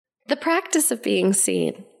The practice of being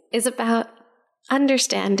seen is about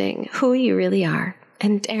understanding who you really are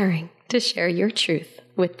and daring to share your truth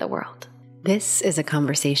with the world. This is a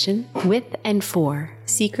conversation with and for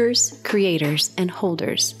seekers, creators, and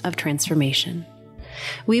holders of transformation.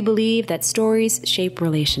 We believe that stories shape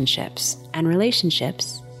relationships, and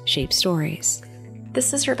relationships shape stories.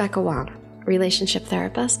 This is Rebecca Wong, relationship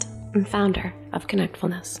therapist and founder of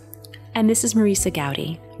Connectfulness. And this is Marisa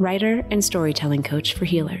Gowdy, writer and storytelling coach for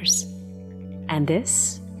healers. And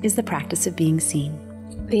this is the practice of being seen.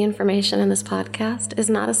 The information in this podcast is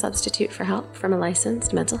not a substitute for help from a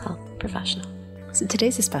licensed mental health professional. So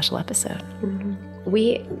today's a special episode.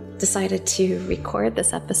 We decided to record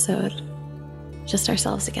this episode just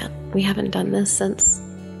ourselves again. We haven't done this since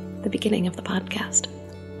the beginning of the podcast.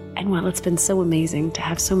 And while it's been so amazing to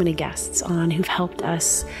have so many guests on who've helped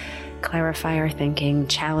us clarify our thinking,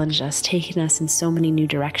 challenged us, taken us in so many new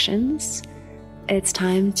directions, it's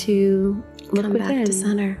time to look Come within. back to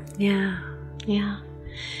center. Yeah.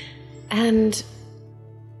 And,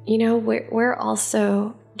 you know, we're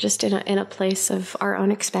also just in a place of our own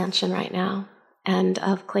expansion right now and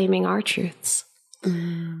of claiming our truths.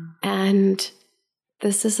 And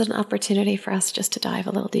this is an opportunity for us just to dive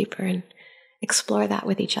a little deeper and explore that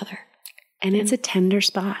with each other. And it's a tender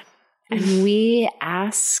spot. And we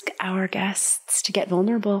ask our guests to get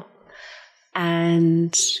vulnerable.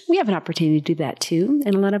 And we have an opportunity to do that too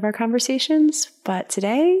in a lot of our conversations. But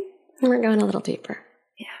today, we're going a little deeper.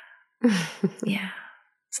 Yeah.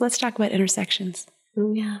 So let's talk about intersections.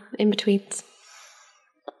 Yeah. In-betweens.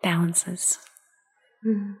 Balances.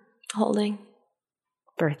 Holding.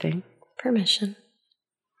 Birthing. Permission.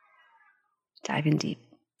 Diving deep.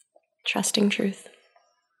 Trusting truth.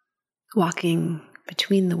 Walking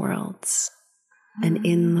between the worlds and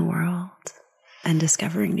in the world and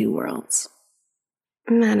discovering new worlds.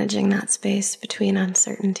 Managing that space between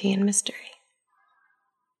uncertainty and mystery.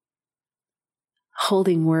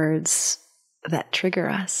 Holding words that trigger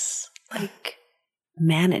us, like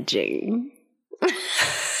managing.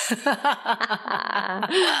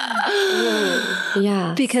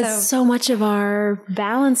 Yeah. Because so much of our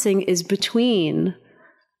balancing is between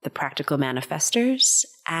the practical manifestors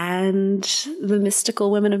and the mystical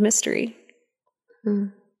women of mystery.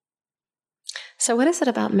 So what is it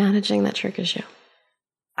about managing that triggers you?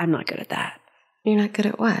 I'm not good at that. You're not good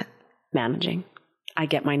at what? Managing. I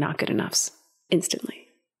get my not good enoughs instantly.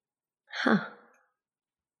 Huh.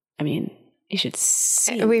 I mean, you should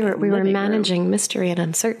see. We were managing mystery and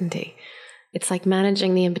uncertainty. It's like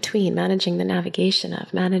managing the in-between, managing the navigation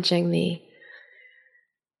of, managing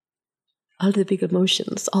all the big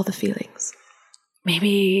emotions, all the feelings.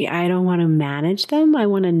 Maybe I don't want to manage them. I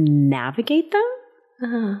want to navigate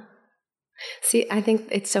them. See, I think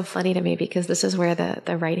it's so funny to me because this is where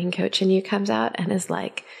the writing coach in you comes out and is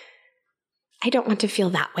like, I don't want to feel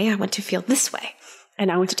that way. I want to feel this way.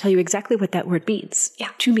 And I want to tell you exactly what that word means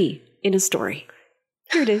to me in a story.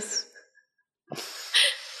 Here it is.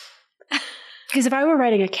 Because if I were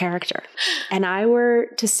writing a character and I were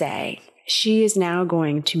to say, she is now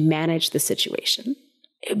going to manage the situation,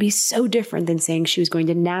 it would be so different than saying she was going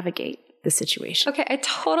to navigate the situation. Okay, I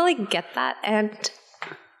totally get that. And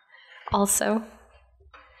also,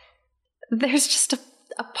 there's just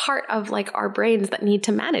a part of like our brains that need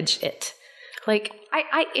to manage it. Like,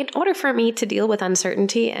 I in order for me to deal with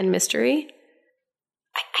uncertainty and mystery,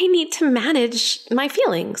 I need to manage my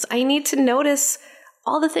feelings. I need to notice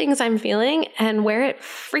all the things I'm feeling and where it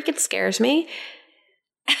freaking scares me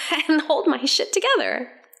and hold my shit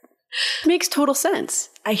together. Makes total sense.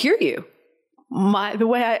 I hear you. The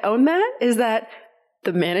way I own that is that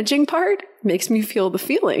the managing part makes me feel the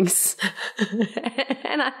feelings.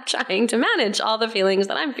 And I'm trying to manage all the feelings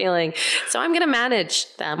that I'm feeling. So I'm going to manage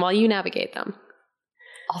them while you navigate them.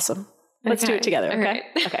 Awesome. Let's do it together, okay? Right.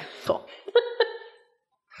 Okay, cool.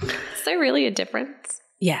 Is there really a difference?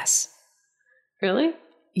 Yes. Really?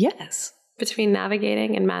 Yes. Between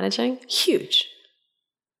navigating and managing? Huge.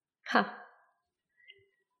 Huh.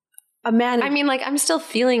 I mean, like, I'm still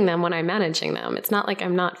feeling them when I'm managing them. It's not like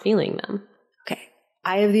I'm not feeling them. Okay.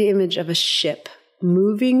 I have the image of a ship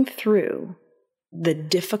moving through the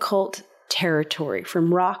difficult territory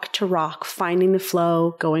from rock to rock, finding the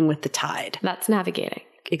flow, going with the tide. That's navigating.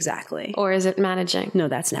 Exactly. Or is it managing? No,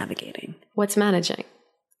 that's navigating. What's managing?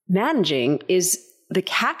 Managing is the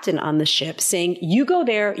captain on the ship saying, you go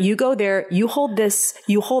there, you hold this,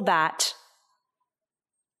 you hold that,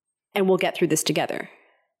 and we'll get through this together.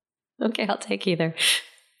 Okay, I'll take either.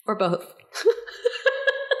 Or both.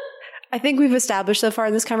 I think we've established so far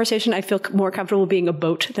in this conversation, I feel more comfortable being a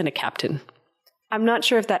boat than a captain. I'm not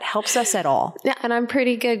sure if that helps us at all. Yeah, and I'm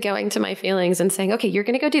pretty good going to my feelings and saying, okay, you're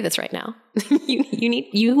going to go do this right now.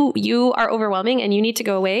 you are overwhelming and you need to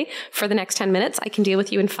go away for the next 10 minutes. I can deal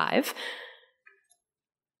with you in 5.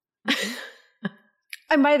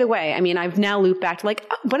 And by the way, I mean, I've now looped back to like,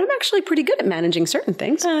 oh, but I'm actually pretty good at managing certain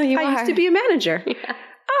things. Oh, you I are. used to be a manager. Yeah.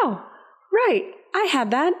 Oh, right. I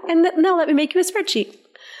had that. And now let me make you a spreadsheet,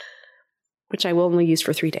 which I will only use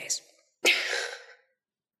for 3 days.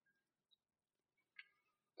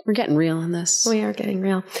 We're getting real in this. We are getting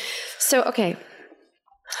real. So, okay.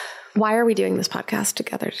 Why are we doing this podcast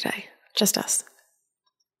together today? Just us.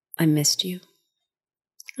 I missed you.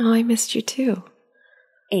 Oh, I missed you too.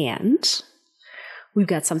 And we've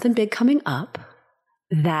got something big coming up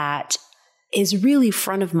that is really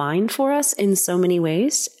front of mind for us in so many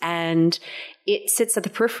ways. And it sits at the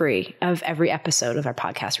periphery of every episode of our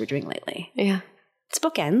podcast we're doing lately. Yeah. It's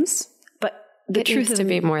bookends, but the truth needs to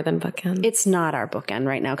be more than bookends. It's not our bookend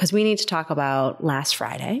right now because we need to talk about last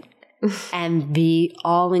Friday and the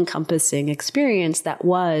all-encompassing experience that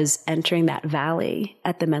was entering that valley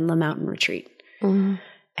at the Menla Mountain Retreat. Mm.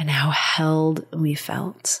 And how held we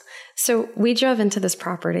felt. So we drove into this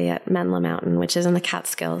property at Menla Mountain, which is in the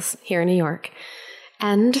Catskills here in New York.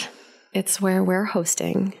 And it's where we're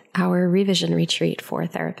hosting our revision retreat for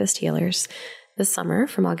therapist healers this summer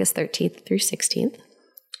from August 13th through 16th.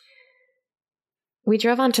 We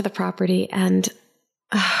drove onto the property and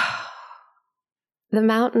the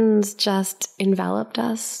mountains just enveloped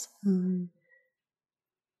us. Mm.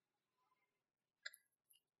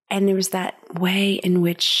 And there was that way in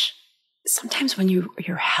which sometimes when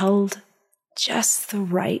you're held just the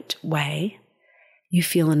right way, you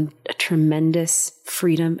feel a tremendous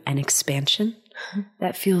freedom and expansion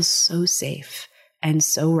that feels so safe and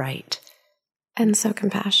so right. And so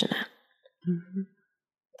compassionate. Mm-hmm.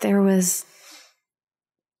 There was,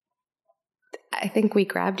 I think we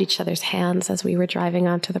grabbed each other's hands as we were driving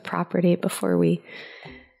onto the property before we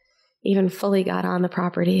even fully got on the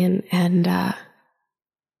property. And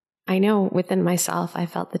I know within myself, I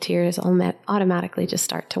felt the tears automatically just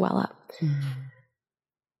start to well up. Mm.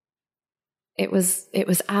 It was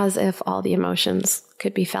as if all the emotions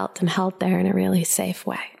could be felt and held there in a really safe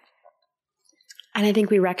way. And I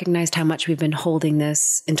think we recognized how much we've been holding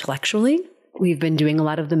this intellectually. We've been doing a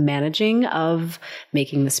lot of the managing of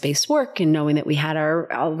making the space work and knowing that we had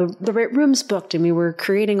all the right rooms booked and we were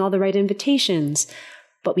creating all the right invitations,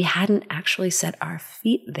 but we hadn't actually set our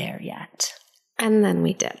feet there yet. And then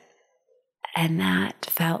we did. And that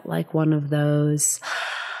felt like one of those,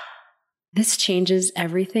 this changes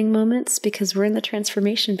everything moments because we're in the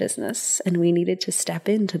transformation business and we needed to step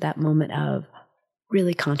into that moment of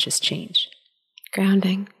really conscious change.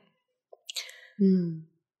 Grounding. Mm.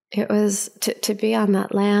 It was to be on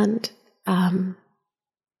that land.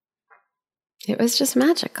 It was just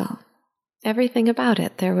magical. Everything about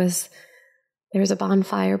it. There was a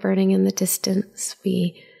bonfire burning in the distance.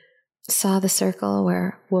 We saw the circle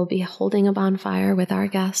where we'll be holding a bonfire with our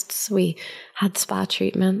guests. We had spa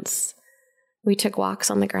treatments. We took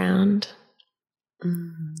walks on the ground.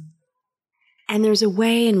 Mm. And there's a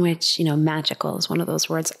way in which, magical is one of those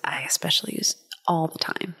words I especially use all the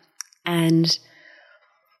time. And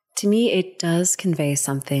to me, it does convey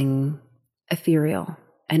something ethereal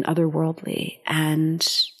and otherworldly. And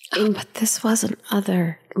but this wasn't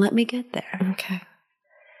other. Let me get there. Okay.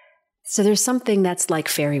 So there's something that's like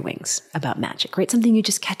fairy wings about magic, right? Something you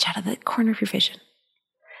just catch out of the corner of your vision.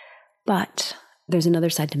 But there's another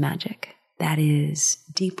side to magic that is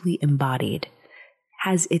deeply embodied,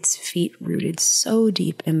 has its feet rooted so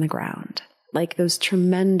deep in the ground, like those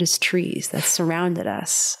tremendous trees that surrounded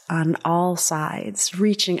us on all sides,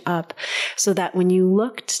 reaching up so that when you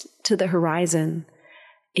looked to the horizon,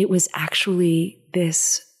 it was actually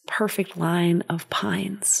this perfect line of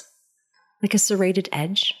pines, like a serrated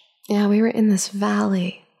edge. Yeah, we were in this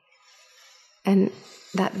valley, and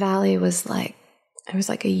that valley was like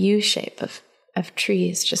a U shape of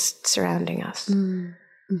trees just surrounding us. Mm.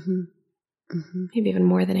 Mm-hmm. Mm-hmm. Maybe even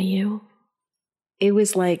more than a U. It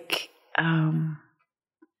was like a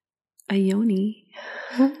yoni.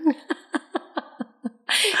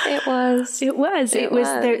 It was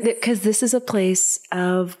there because this is a place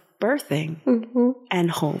of birthing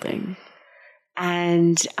and holding,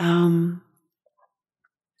 and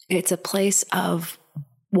it's a place of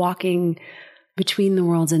walking between the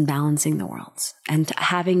worlds and balancing the worlds and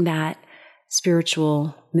having that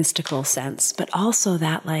spiritual, mystical sense, but also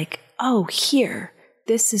that like, oh, here,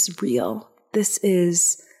 this is real. This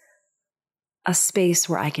is a space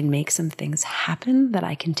where I can make some things happen that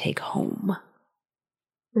I can take home.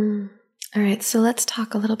 Mm. All right, so let's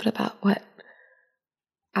talk a little bit about what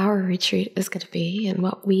our retreat is going to be and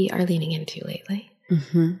what we are leaning into lately.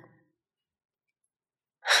 Mm-hmm.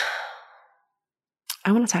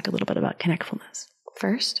 I want to talk a little bit about connectfulness.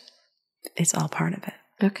 First? It's all part of it.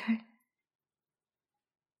 Okay.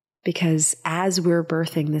 Because as we're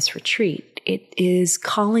birthing this retreat, it is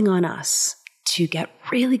calling on us to get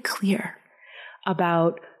really clear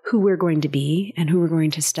about who we're going to be and who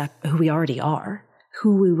we already are,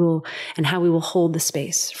 who we will, and how we will hold the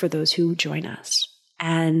space for those who join us.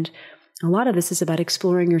 And a lot of this is about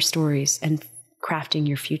exploring your stories and crafting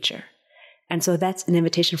your future. And so that's an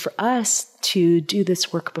invitation for us to do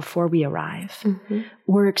this work before we arrive. Mm-hmm.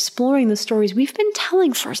 We're exploring the stories we've been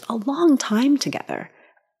telling for a long time together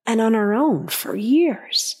and on our own for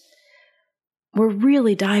years. We're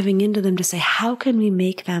really diving into them to say, how can we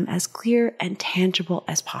make them as clear and tangible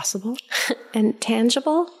as possible? And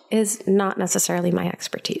tangible is not necessarily my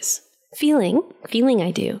expertise. Feeling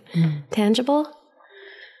I do. Tangible,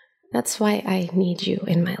 that's why I need you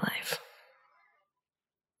in my life.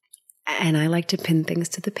 And I like to pin things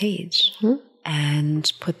to the page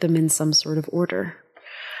and put them in some sort of order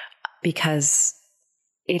because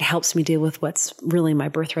it helps me deal with what's really my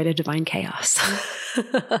birthright of divine chaos.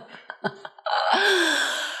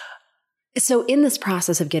 So in this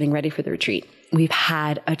process of getting ready for the retreat, we've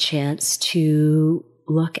had a chance to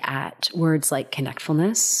look at words like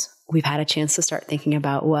connectfulness. We've had a chance to start thinking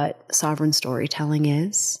about what sovereign storytelling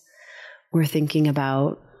is. We're thinking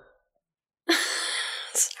about...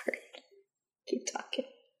 Sorry. Keep talking.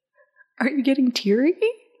 Are you getting teary?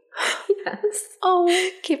 Yes. Oh.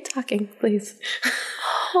 Keep talking, please.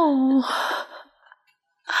 Oh.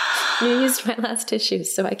 You used my last tissue,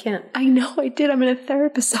 so I can't. I know I did. I'm in a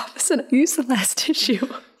therapist's office and I used the last tissue.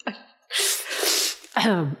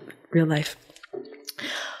 Real life.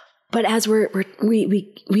 But as we've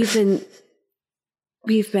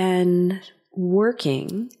been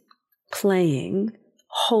working, playing,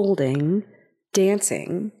 holding,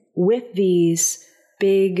 dancing with these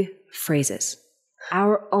big phrases,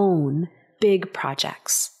 our own big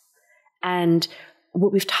projects. And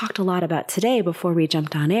what we've talked a lot about today before we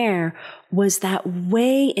jumped on air was that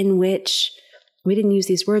way in which we didn't use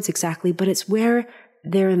these words exactly, but it's where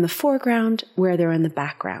they're in the foreground, where they're in the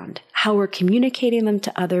background, how we're communicating them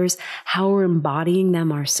to others, how we're embodying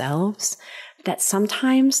them ourselves, that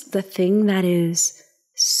sometimes the thing that is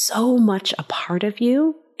so much a part of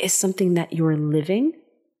you is something that you're living.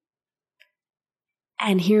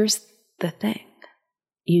 And here's the thing.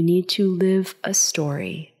 You need to live a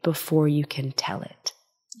story before you can tell it.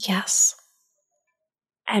 Yes.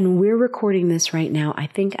 And we're recording this right now, I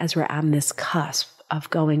think, as we're on this cusp of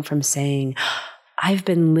going from saying, I've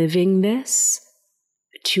been living this,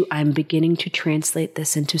 to I'm beginning to translate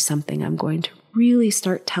this into something I'm going to really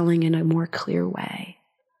start telling in a more clear way.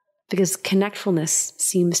 Because connectfulness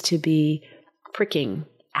seems to be pricking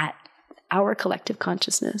at our collective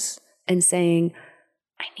consciousness and saying,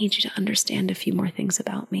 I need you to understand a few more things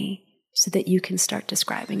about me so that you can start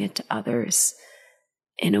describing it to others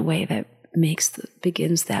in a way that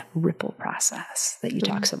begins that ripple process that you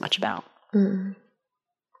talk so much about. Mm.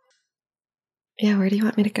 Yeah, where do you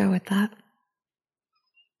want me to go with that?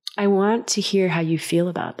 I want to hear how you feel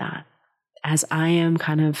about that as I am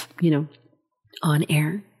kind of, on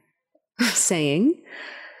air saying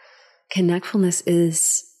connectfulness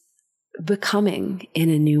is becoming in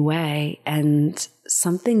a new way and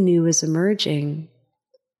something new is emerging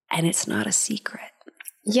and it's not a secret.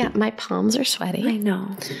 Yeah, my palms are sweaty. I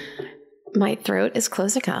know. My throat is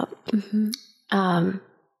closing up. Mm-hmm.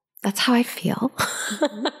 That's how I feel.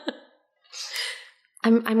 Mm-hmm.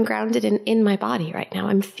 I'm grounded in my body right now.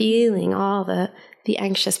 I'm feeling all the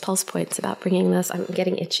anxious pulse points about bringing this. I'm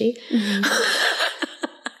getting itchy. Mm-hmm.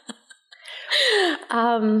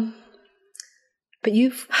 But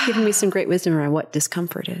you've given me some great wisdom around what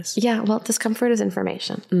discomfort is. Yeah, well, discomfort is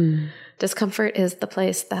information. Mm. Discomfort is the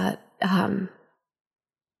place that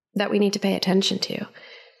we need to pay attention to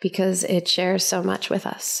because it shares so much with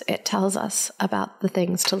us. It tells us about the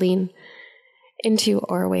things to lean into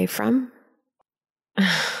or away from. And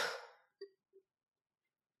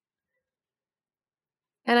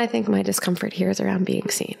I think my discomfort here is around being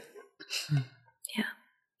seen.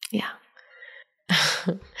 Yeah.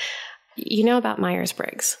 You know about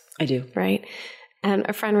Myers-Briggs? I do. Right? And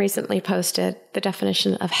a friend recently posted the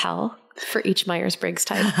definition of hell for each Myers-Briggs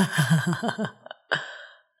type.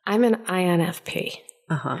 I'm an INFP.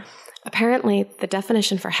 Uh-huh. Apparently, the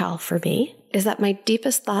definition for hell for me is that my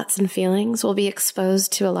deepest thoughts and feelings will be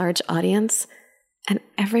exposed to a large audience, and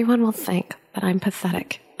everyone will think that I'm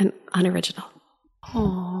pathetic and unoriginal.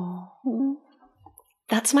 Oh,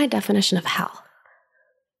 that's my definition of hell.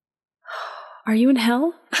 Are you in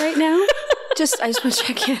hell right now? I just want to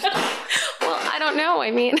check in. Well, I don't know. I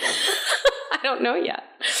mean, I don't know yet.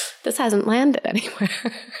 This hasn't landed anywhere.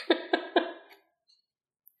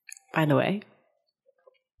 By the way,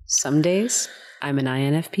 some days I'm an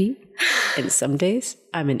INFP and some days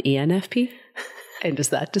I'm an ENFP. And does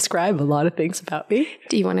that describe a lot of things about me?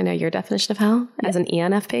 Do you want to know your definition of hell as an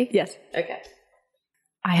ENFP? Yes. Okay.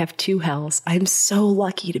 I have 2 hells. I'm so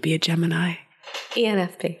lucky to be a Gemini.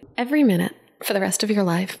 ENFP. Every minute for the rest of your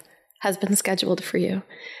life has been scheduled for you.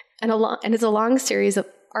 And it's a long series of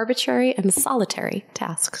arbitrary and solitary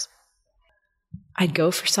tasks. I'd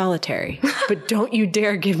go for solitary, but don't you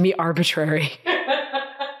dare give me arbitrary.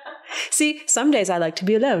 See, some days I like to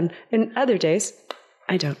be alone, and other days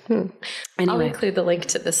I don't. Anyway. I'll include the link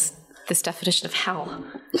to this definition of hell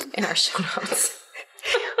in our show notes.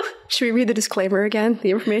 Should we read the disclaimer again?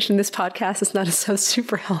 The information in this podcast is not a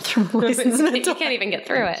super health from licensed mental. You can't even get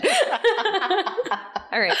through it.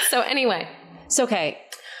 All right. So anyway. It's okay.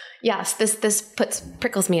 Yes, this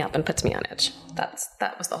prickles me up and puts me on edge.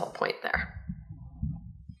 That was the whole point there.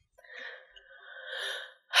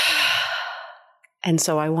 And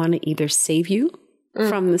so I want to either save you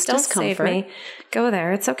from this discomfort. Don't save me. Go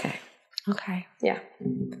there. It's okay. Okay. Yeah.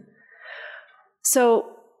 So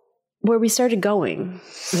where we started going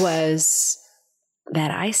was that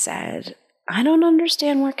I said, I don't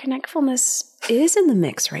understand where Connectfulness is in the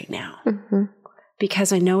mix right now. Mm-hmm.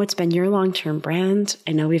 Because I know it's been your long-term brand.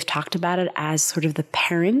 I know we've talked about it as sort of the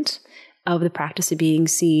parent of the Practice of Being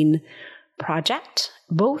Seen project,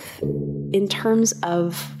 both in terms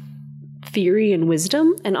of theory and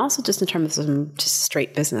wisdom, and also just in terms of some just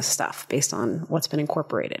straight business stuff based on what's been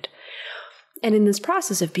incorporated. And in this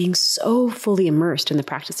process of being so fully immersed in the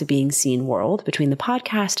Practice of Being Seen world, between the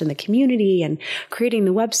podcast and the community and creating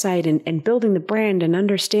the website and building the brand and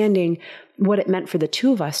understanding what it meant for the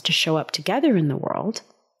two of us to show up together in the world,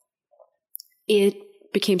 it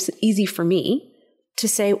became so easy for me to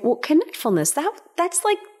say, well, Connectfulness, that's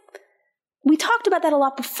like, we talked about that a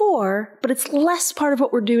lot before, but it's less part of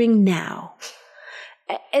what we're doing now.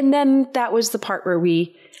 And then that was the part where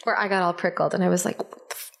I got all prickled and I was like,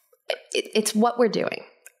 it's what we're doing.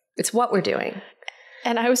 It's what we're doing.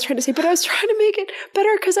 And I was trying to say, but I was trying to make it better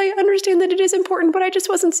because I understand that it is important, but I just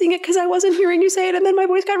wasn't seeing it because I wasn't hearing you say it. And then my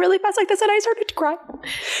voice got really fast like this and I started to cry.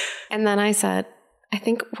 And then I said, I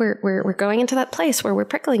think we're going into that place where we're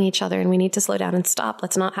prickling each other and we need to slow down and stop.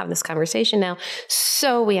 Let's not have this conversation now.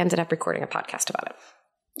 So we ended up recording a podcast about it.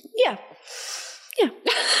 Yeah.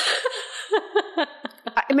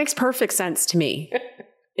 It makes perfect sense to me.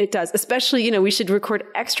 It does. Especially, we should record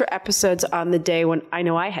extra episodes on the day when I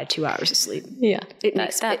know I had 2 hours of sleep. Yeah.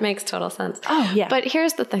 That makes total sense. Oh, yeah. But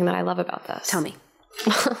here's the thing that I love about this. Tell me.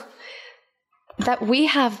 That we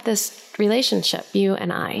have this relationship, you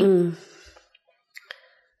and I,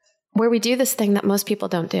 where we do this thing that most people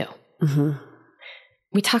don't do. Mm-hmm.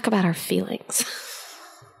 We talk about our feelings.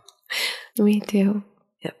 We do.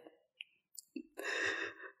 Yep.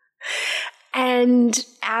 And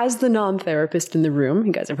as the non-therapist in the room,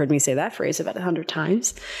 you guys have heard me say that phrase about 100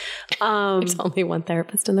 times. There's only one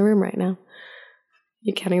therapist in the room right now.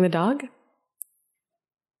 You counting the dog?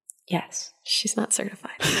 Yes. She's not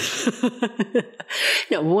certified.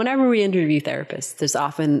 No, whenever we interview therapists, there's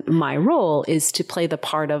often my role is to play the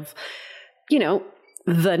part of,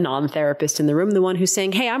 the non-therapist in the room, the one who's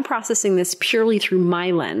saying, hey, I'm processing this purely through my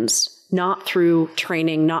lens, not through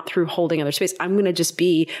training, not through holding other space. I'm going to just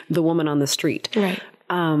be the woman on the street. Right.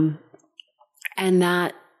 And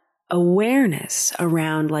that awareness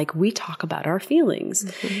around, like, we talk about our feelings.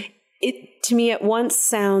 Mm-hmm. It, to me, at once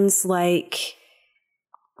sounds like,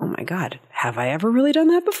 oh my God, have I ever really done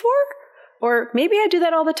that before? Or maybe I do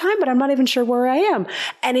that all the time, but I'm not even sure where I am.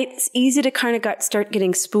 And it's easy to kind of start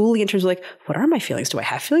getting spooly in terms of like, what are my feelings? Do I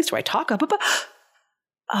have feelings? Do I talk up?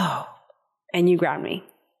 Oh, and you ground me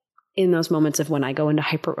in those moments of when I go into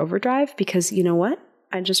hyper overdrive, because you know what?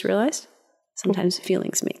 I just realized sometimes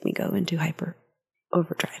feelings make me go into hyper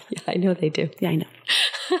overdrive. Yeah, I know they do. Yeah, I know.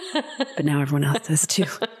 But now everyone else does too,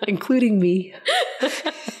 including me.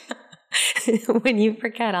 When you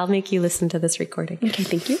forget, I'll make you listen to this recording. Okay,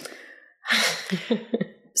 thank you.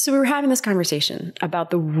 So we were having this conversation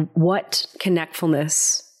about what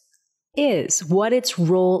Connectfulness is, what its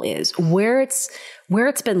role is, where it's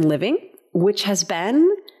been living, which has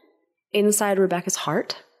been inside Rebecca's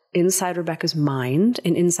heart, inside Rebecca's mind,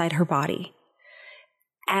 and inside her body.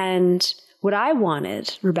 And what I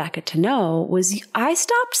wanted Rebecca to know was I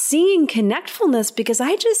stopped seeing Connectfulness because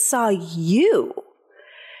I just saw you.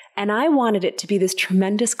 And I wanted it to be this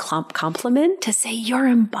tremendous compliment to say, you're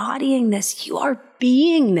embodying this, you are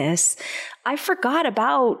being this. I forgot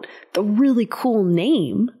about the really cool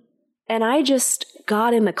name. And I just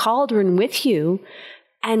got in the cauldron with you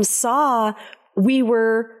and saw we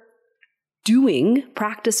were doing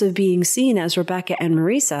practice of being seen as Rebecca and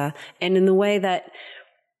Marisa. And in the way that,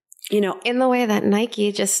 in the way that Nike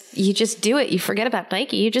you just do it. You forget about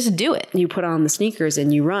Nike. You just do it. You put on the sneakers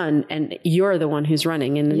and you run, and you're the one who's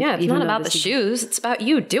running. And yeah, it's not about the shoes. It's about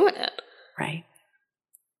you doing it. Right.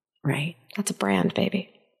 Right. That's a brand,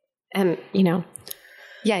 baby. And,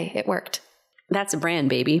 yay, it worked. That's a brand,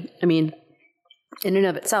 baby. I mean, in and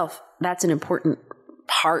of itself, that's an important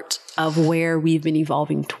part of where we've been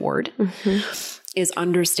evolving toward, is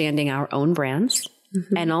understanding our own brands.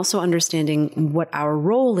 And also understanding what our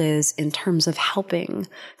role is in terms of helping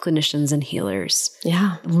clinicians and healers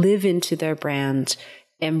live into their brand,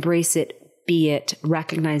 embrace it, be it,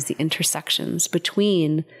 recognize the intersections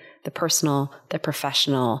between the personal, the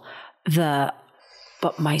professional, but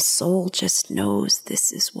my soul just knows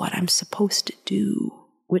this is what I'm supposed to do,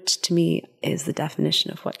 which to me is the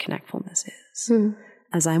definition of what connectfulness is.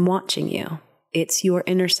 As I'm watching you, it's your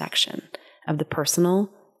intersection of the personal,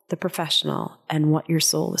 the professional, and what your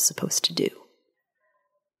soul is supposed to do.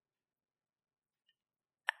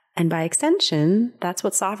 And by extension, that's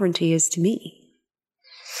what sovereignty is to me.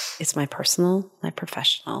 It's my personal, my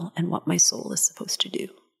professional, and what my soul is supposed to do.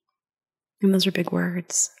 And those are big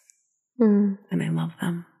words. And I love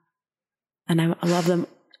them. And I love them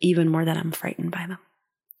even more than I'm frightened by them.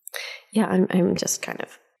 Yeah, I'm just kind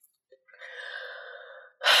of...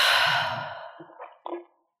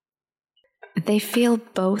 They feel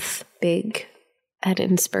both big and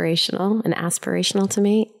inspirational and aspirational to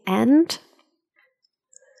me, and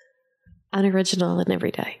unoriginal and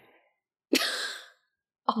everyday.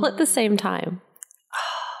 All at the same time.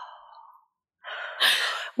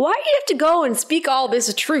 Why do you have to go and speak all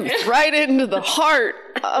this truth right into the heart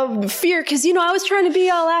of fear? Because, I was trying to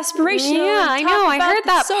be all aspirational. Yeah, I know. I heard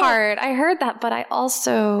that part. I heard that, but I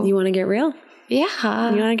also... You want to get real?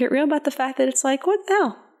 Yeah. You want to get real about the fact that it's like, what the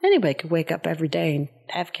hell? Anybody could wake up every day and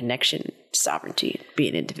have connection, sovereignty, be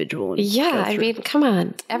an individual. Yeah, I mean, come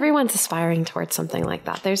on. Everyone's aspiring towards something like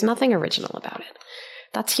that. There's nothing original about it.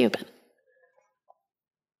 That's human.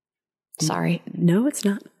 Sorry. No, it's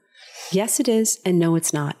not. Yes, it is. And no,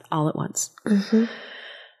 it's not, all at once.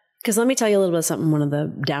 Because let me tell you a little bit of something, one of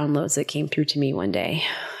the downloads that came through to me one day.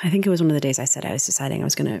 I think it was one of the days I said I was deciding I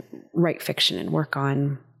was going to write fiction and work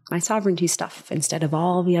on my sovereignty stuff instead of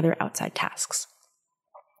all the other outside tasks.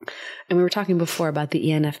 And we were talking before about the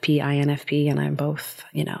ENFP, INFP, and I'm both,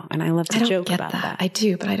 and I love to joke about that. I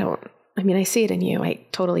do, but I don't. I mean, I see it in you. I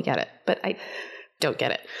totally get it, but I don't get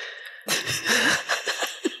it.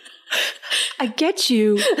 I get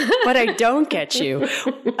you, but I don't get you.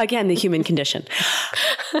 Again, the human condition.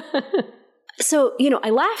 So, I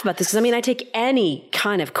laugh about this because, I take any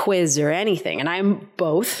kind of quiz or anything, and I'm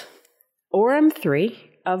both, or I'm three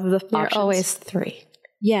of the options. You're always three.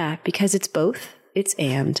 Yeah, because it's both. It's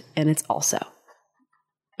and it's also.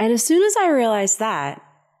 And as soon as I realized that,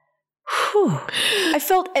 I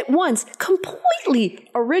felt at once completely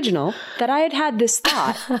original that I had this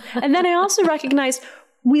thought. And then I also recognized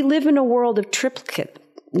we live in a world of triplicate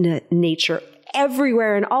nature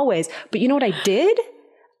everywhere and always. But you know what I did?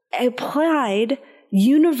 I applied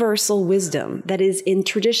universal wisdom that is in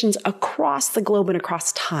traditions across the globe and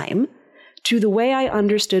across time to the way I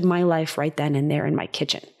understood my life right then and there in my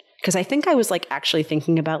kitchen. Because I think I was actually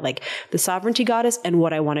thinking about the sovereignty goddess and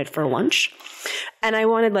what I wanted for lunch. And I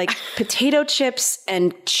wanted potato chips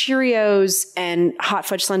and Cheerios and hot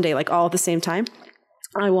fudge sundae all at the same time.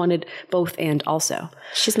 I wanted both and also.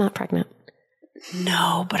 She's not pregnant.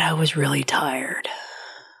 No, but I was really tired.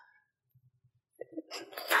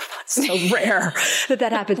 It's so rare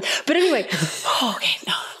that happens. But anyway, okay,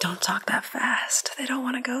 no, don't talk that fast. They don't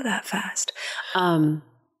want to go that fast.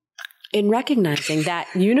 In recognizing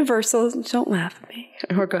that universal, don't laugh at me.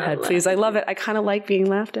 Or go ahead, please. I love it. I kind of like being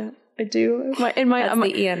laughed at. I do. That's the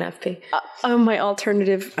ENFP. My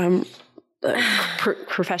alternative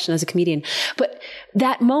profession as a comedian. But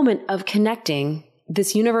that moment of connecting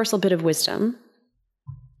this universal bit of wisdom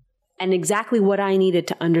and exactly what I needed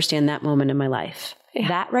to understand that moment in my life. Yeah.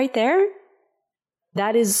 That right there,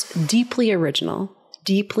 that is deeply original,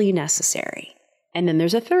 deeply necessary. And then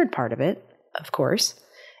there's a third part of it, of course.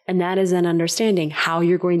 And that is then understanding how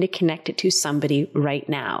you're going to connect it to somebody right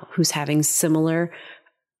now who's having similar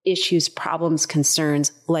issues, problems,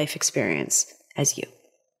 concerns, life experience as you.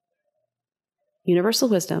 Universal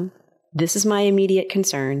wisdom. This is my immediate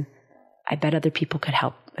concern. I bet other people could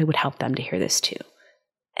help. It would help them to hear this too.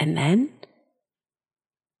 And then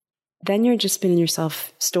you're just spinning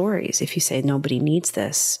yourself stories if you say nobody needs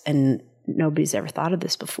this and nobody's ever thought of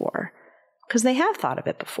this before. Because they have thought of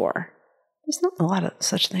it before. There's not a lot of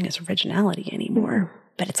such thing as originality anymore,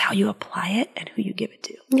 but it's how you apply it and who you give it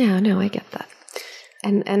to. Yeah, no, I get that.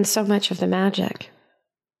 And so much of the magic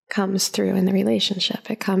comes through in the relationship.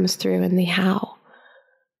 It comes through in the how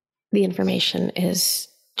the information is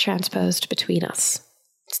transposed between us.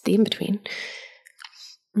 It's the in-between,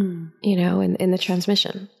 in the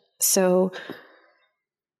transmission. So,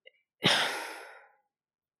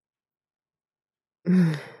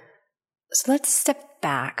 so let's step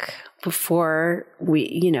back before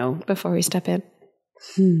we step in.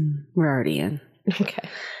 We're already in. Okay.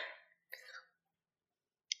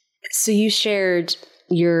 So you shared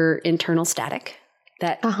your internal static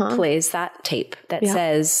that plays that tape that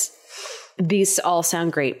says, these all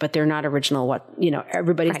sound great, but they're not original.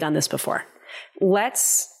 Everybody's done this before.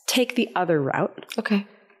 Let's take the other route. Okay.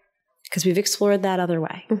 Because we've explored that other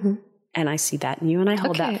way. Mm-hmm. And I see that in you, and I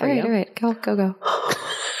hold that for you. All right. Go.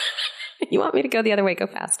 You want me to go the other way? Go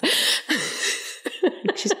fast.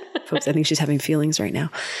 Folks, I think she's having feelings right now.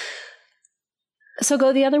 So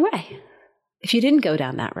go the other way. If you didn't go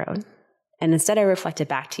down that road, and instead I reflected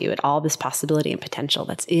back to you at all this possibility and potential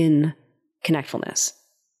that's in connectfulness,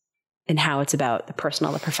 and how it's about the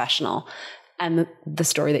personal, the professional, and the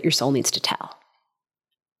story that your soul needs to tell.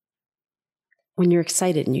 When you're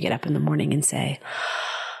excited and you get up in the morning and say,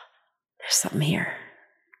 there's something here.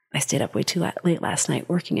 I stayed up way too late last night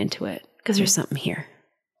working into it because there's something here.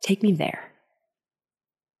 Take me there.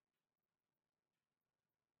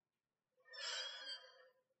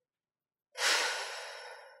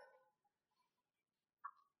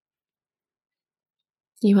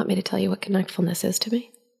 You want me to tell you what connectfulness is to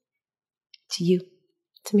me? To you.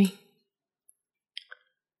 To me.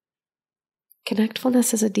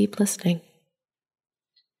 Connectfulness is a deep listening.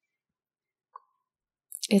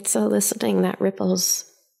 It's a listening that ripples,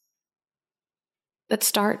 that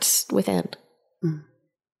starts within.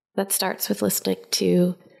 That starts with listening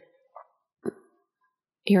to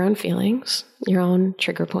your own feelings, your own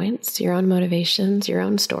trigger points, your own motivations, your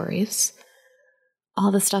own stories,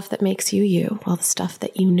 all the stuff that makes you you, all the stuff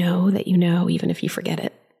that you know, even if you forget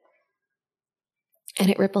it. And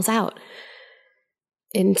it ripples out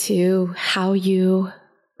into how you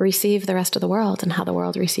receive the rest of the world and how the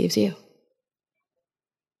world receives you.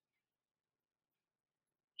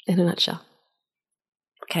 In a nutshell.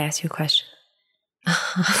 Can I ask you a question?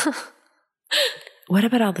 What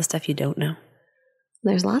about all the stuff you don't know?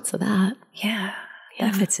 There's lots of that. Yeah.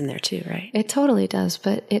 That fits in there too, right? It totally does,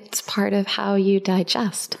 but it's part of how you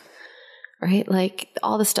digest, right? Like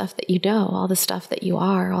all the stuff that you know, all the stuff that you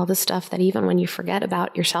are, all the stuff that even when you forget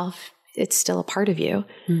about yourself, it's still a part of you.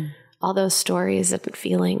 All those stories and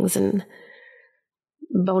feelings and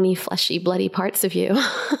bony, fleshy, bloody parts of you,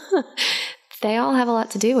 they all have a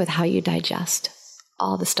lot to do with how you digest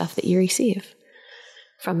all the stuff that you receive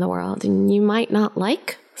from the world. And you might not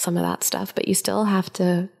like some of that stuff, but you still have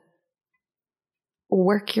to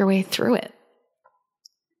work your way through it.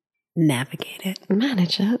 Navigate it.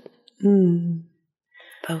 Manage it.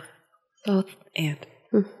 Both. And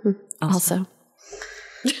also.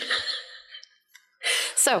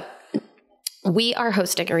 So we are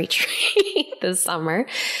hosting a retreat this summer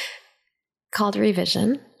called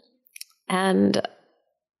Revision. And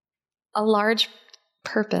a large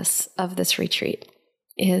purpose of this retreat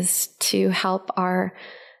is to help our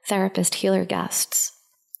therapist healer guests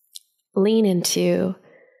lean into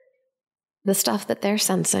the stuff that they're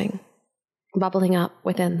sensing bubbling up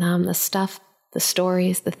within them, the stuff, the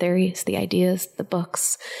stories, the theories, the ideas, the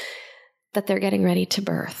books that they're getting ready to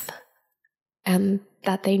birth and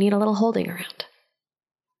that they need a little holding around.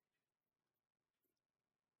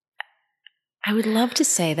 I would love to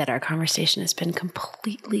say that our conversation has been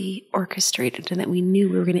completely orchestrated and that we knew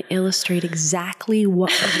we were going to illustrate exactly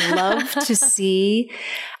what we'd love to see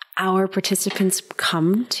our participants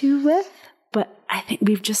come to with. But I think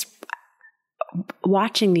we've just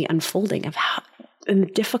watching the unfolding of how and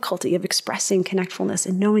the difficulty of expressing connectfulness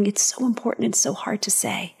and knowing it's so important and so hard to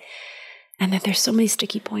say. And that there's so many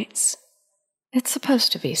sticky points. It's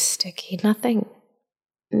supposed to be sticky.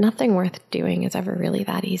 Nothing worth doing is ever really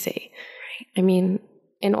that easy. I mean,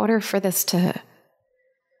 in order for this to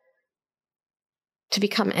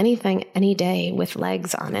become anything, any day with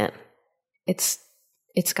legs on it, it's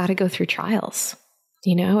got to go through trials.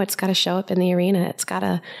 You know, it's got to show up in the arena. It's got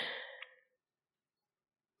to.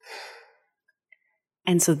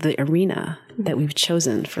 And so the arena that we've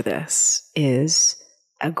chosen for this is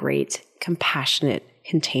a great, compassionate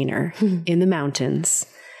container in the mountains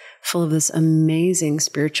full of this amazing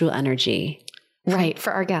spiritual energy. Right.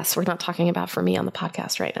 For our guests. We're not talking about for me on the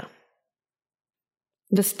podcast right now.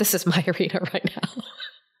 This is my arena right now.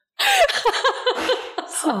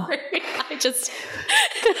 Sorry. I just...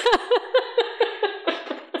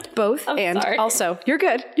 Both. And sorry. Also, you're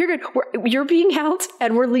good. You're good. You're being held,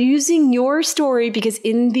 and we're using your story because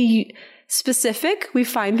in the specific, we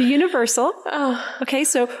find the universal. Oh. Okay,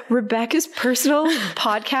 so Rebecca's personal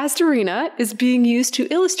podcast arena is being used to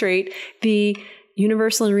illustrate the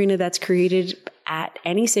universal arena that's created at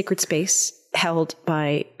any sacred space held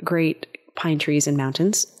by great pine trees and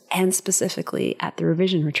mountains, and specifically at the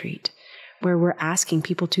Revision Retreat, where we're asking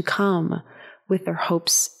people to come with their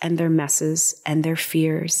hopes and their messes and their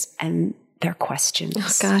fears and their questions.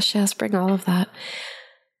 Oh gosh, yes, bring all of that.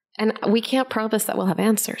 And we can't promise that we'll have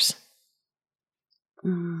answers.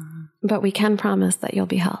 But we can promise that you'll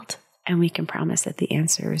be held. And we can promise that the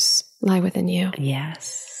answers lie within you.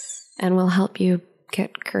 Yes. And we'll help you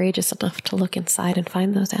get courageous enough to look inside and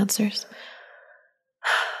find those answers.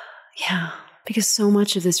 Yeah, because so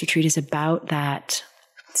much of this retreat is about that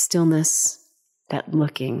stillness, that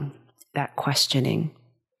looking, that questioning.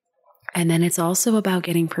 And then it's also about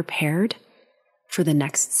getting prepared for the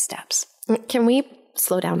next steps. Can we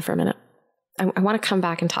slow down for a minute? I want to come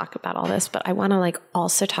back and talk about all this, but I want to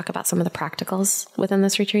also talk about some of the practicals within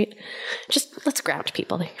this retreat. Just let's ground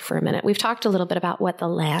people for a minute. We've talked a little bit about what the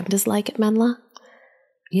land is like at Menla.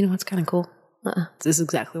 You know what's kind of cool? This is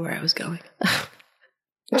exactly where I was going.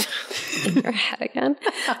 In your head again?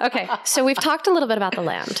 Okay, so we've talked a little bit about the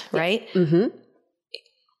land, right? Mm-hmm.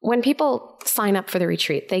 When people sign up for the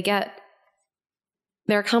retreat, they get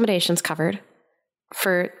their accommodations covered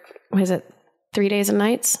for, 3 days and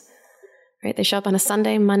nights? Right? They show up on a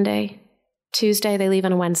Sunday, Monday, Tuesday, they leave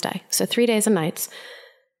on a Wednesday. So 3 days and nights,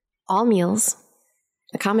 all meals,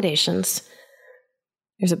 accommodations.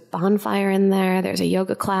 There's a bonfire in there. There's a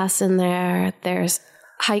yoga class in there. There's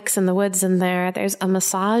hikes in the woods in there. There's a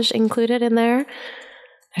massage included in there.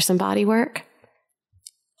 There's some body work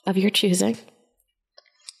of your choosing.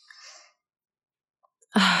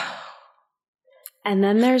 And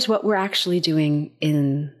then there's what we're actually doing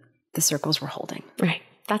in the circles we're holding. Right.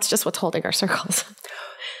 That's just what's holding our circles.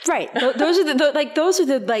 Right. Those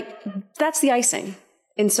are that's the icing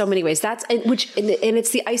in so many ways. And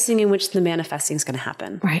it's the icing in which the manifesting is going to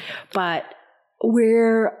happen. Right. But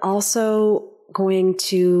we're also going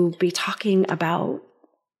to be talking about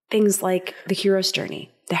things like the hero's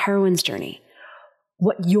journey, the heroine's journey,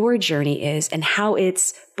 what your journey is and how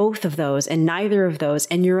it's both of those and neither of those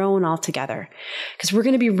and your own altogether. Because we're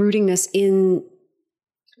going to be rooting this in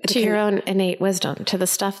to your own innate wisdom, to the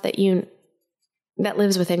stuff that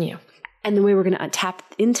lives within you. And the way we're going to tap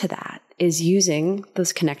into that is using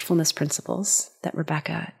those connectfulness principles that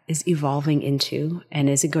Rebecca is evolving into and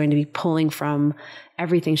is going to be pulling from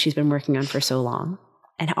everything she's been working on for so long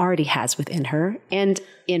and already has within her and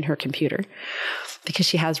in her computer because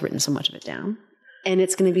she has written so much of it down. And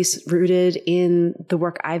it's going to be rooted in the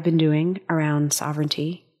work I've been doing around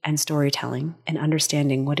sovereignty and storytelling and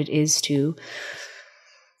understanding what it is to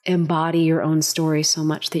embody your own story so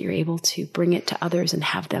much that you're able to bring it to others and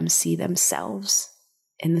have them see themselves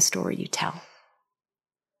in the story you tell.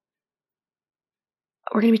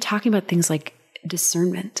 We're going to be talking about things like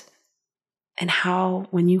discernment and how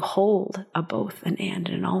when you hold a both, an and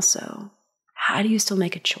an also, how do you still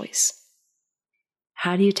make a choice?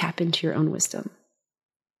 How do you tap into your own wisdom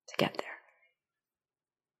to get there?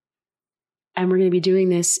 And we're going to be doing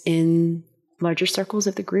this in larger circles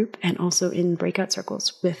of the group and also in breakout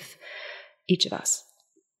circles with each of us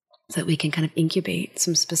so that we can kind of incubate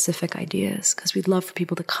some specific ideas because we'd love for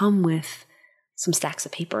people to come with some stacks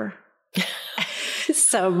of paper,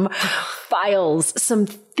 some files, some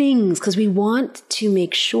things, because we want to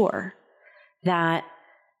make sure that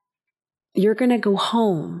you're going to go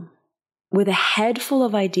home with a head full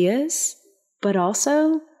of ideas, but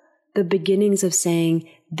also the beginnings of saying,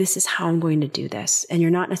 this is how I'm going to do this. And you're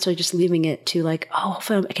not necessarily just leaving it to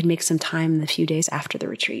hopefully I can make some time in the few days after the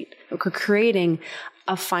retreat. We're creating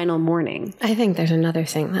a final morning. I think there's another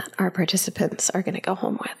thing that our participants are going to go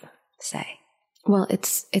home with. Say. Well,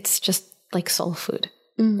 it's just like soul food.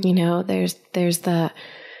 Mm. You know, there's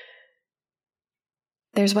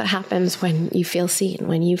what happens when you feel seen,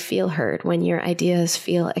 when you feel heard, when your ideas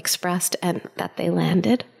feel expressed and that they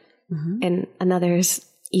landed in another's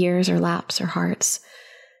ears or laps or hearts.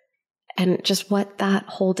 And just what that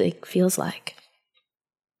holding feels like.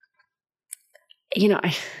 You know,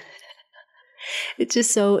 it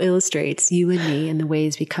just so illustrates you and me and the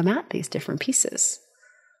ways we come at these different pieces.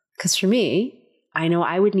 Because for me, I know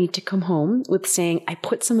I would need to come home with saying, I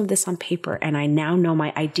put some of this on paper and I now know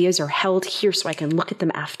my ideas are held here so I can look at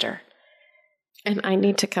them after. And I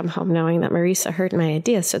need to come home knowing that Marisa heard my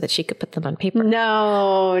ideas so that she could put them on paper.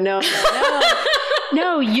 No,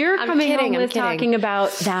 you're coming home with talking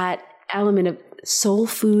about that element of soul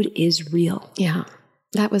food is real. Yeah,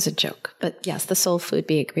 that was a joke. But yes, the soul food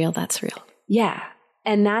being real, that's real. Yeah.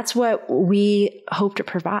 And that's what we hope to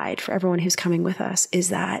provide for everyone who's coming with us, is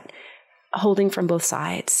that holding from both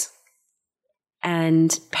sides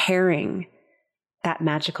and pairing that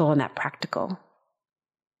magical and that practical,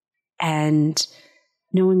 and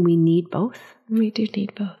knowing we need both. We do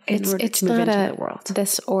need both. It's not a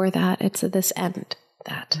this or that. It's a this and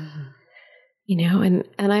that.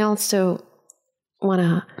 And I also want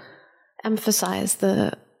to emphasize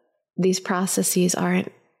these processes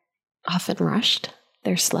aren't often rushed.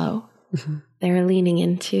 They're slow. Mm-hmm. They're leaning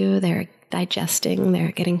into, they're digesting,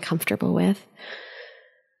 they're getting comfortable with.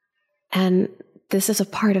 And this is a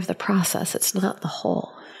part of the process. It's not the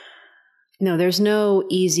whole. No, there's no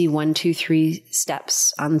easy 1, 2, 3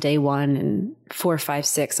 steps on day 1 and 4, 5,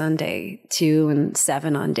 6 on day 2 and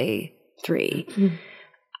 7 on day 3. Mm-hmm.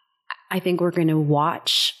 I think we're going to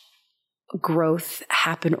watch growth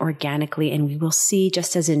happen organically, and we will see,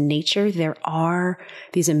 just as in nature, there are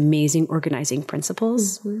these amazing organizing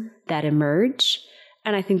principles that emerge.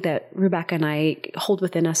 And I think that Rebecca and I hold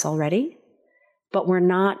within us already, but we're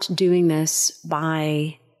not doing this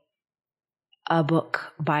by a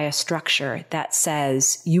book, by a structure that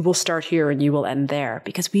says you will start here and you will end there,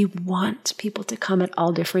 because we want people to come at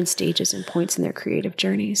all different stages and points in their creative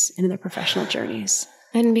journeys and in their professional journeys.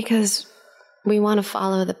 And because we want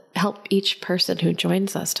to help each person who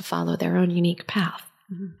joins us to follow their own unique path.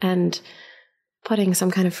 Mm-hmm. And putting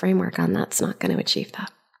some kind of framework on that's not going to achieve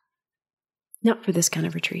that. Not for this kind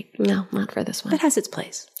of retreat. No, not for this one. It has its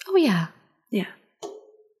place. Oh, yeah. Yeah.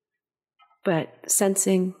 But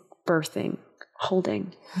sensing, birthing,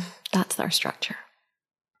 holding. That's our structure.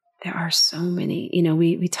 There are so many.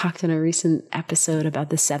 We talked in a recent episode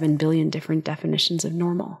about the 7 billion different definitions of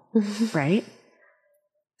normal, right?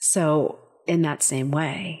 So in that same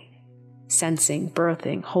way, sensing,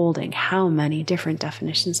 birthing, holding, how many different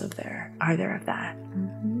definitions are there of that?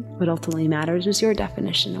 Mm-hmm. What ultimately matters is your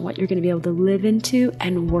definition and what you're going to be able to live into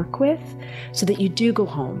and work with, so that you do go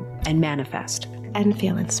home and manifest and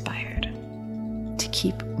feel inspired to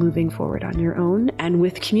keep moving forward on your own and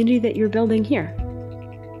with community that you're building here.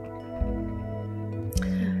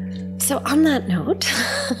 So on that note,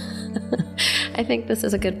 I think this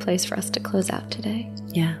is a good place for us to close out today.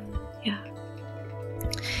 Yeah.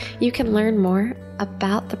 You can learn more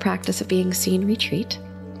about the Practice of Being Seen retreat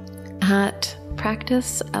at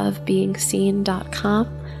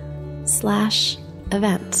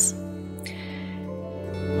practiceofbeingSeen.com/events.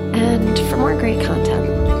 And for more great content,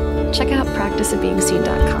 check out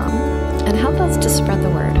practiceofbeingseen.com and help us to spread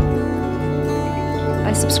the word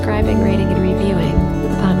by subscribing, rating, and reviewing the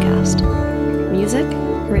podcast. Music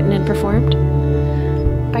written and performed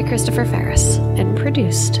by Christopher Ferris and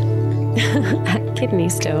produced at Kidney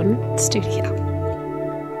Stone Studio.